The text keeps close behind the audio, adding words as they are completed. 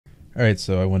All right,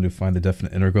 so I wanted to find the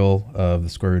definite integral of the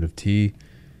square root of t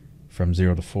from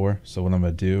 0 to 4. So what I'm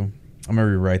going to do, I'm going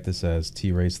to rewrite this as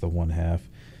t raised to the 1/2.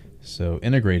 So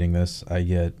integrating this, I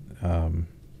get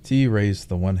t raised to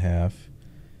the 1/2,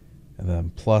 and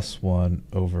then plus 1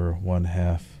 over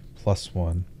 1/2 plus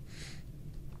 1.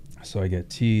 So I get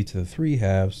t to the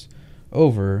 3/2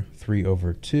 over 3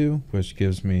 over 2, which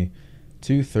gives me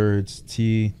 2/3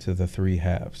 t to the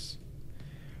 3/2.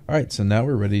 All right, so now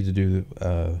we're ready to do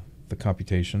the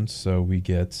computations. So we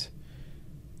get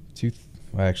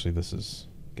well, actually this is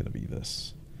going to be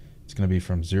this. It's going to be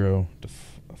from 0 to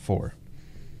 4.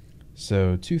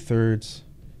 So 2/3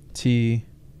 t,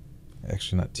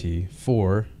 actually not t,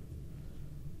 4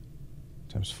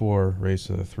 times 4 raised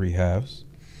to the 3/2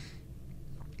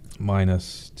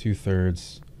 minus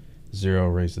 2/3 0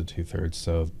 raised to the 2/3.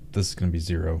 So this is going to be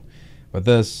 0. But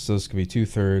so this could be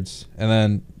 2/3. And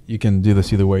then you can do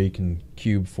this either way. You can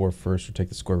cube 4 first or take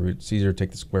the square root. It's easier to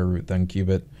take the square root then cube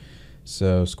it.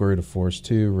 So square root of 4 is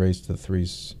 2, raised to the 3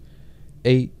 is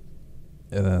 8,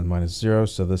 and then minus 0.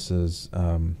 So this is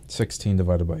 16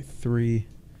 divided by 3.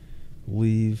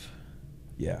 Leave.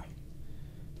 Yeah.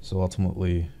 So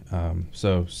ultimately,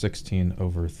 so 16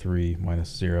 over 3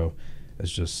 minus 0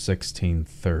 is just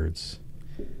 16/3.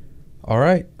 All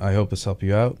right. I hope this helped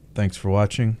you out. Thanks for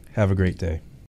watching. Have a great day.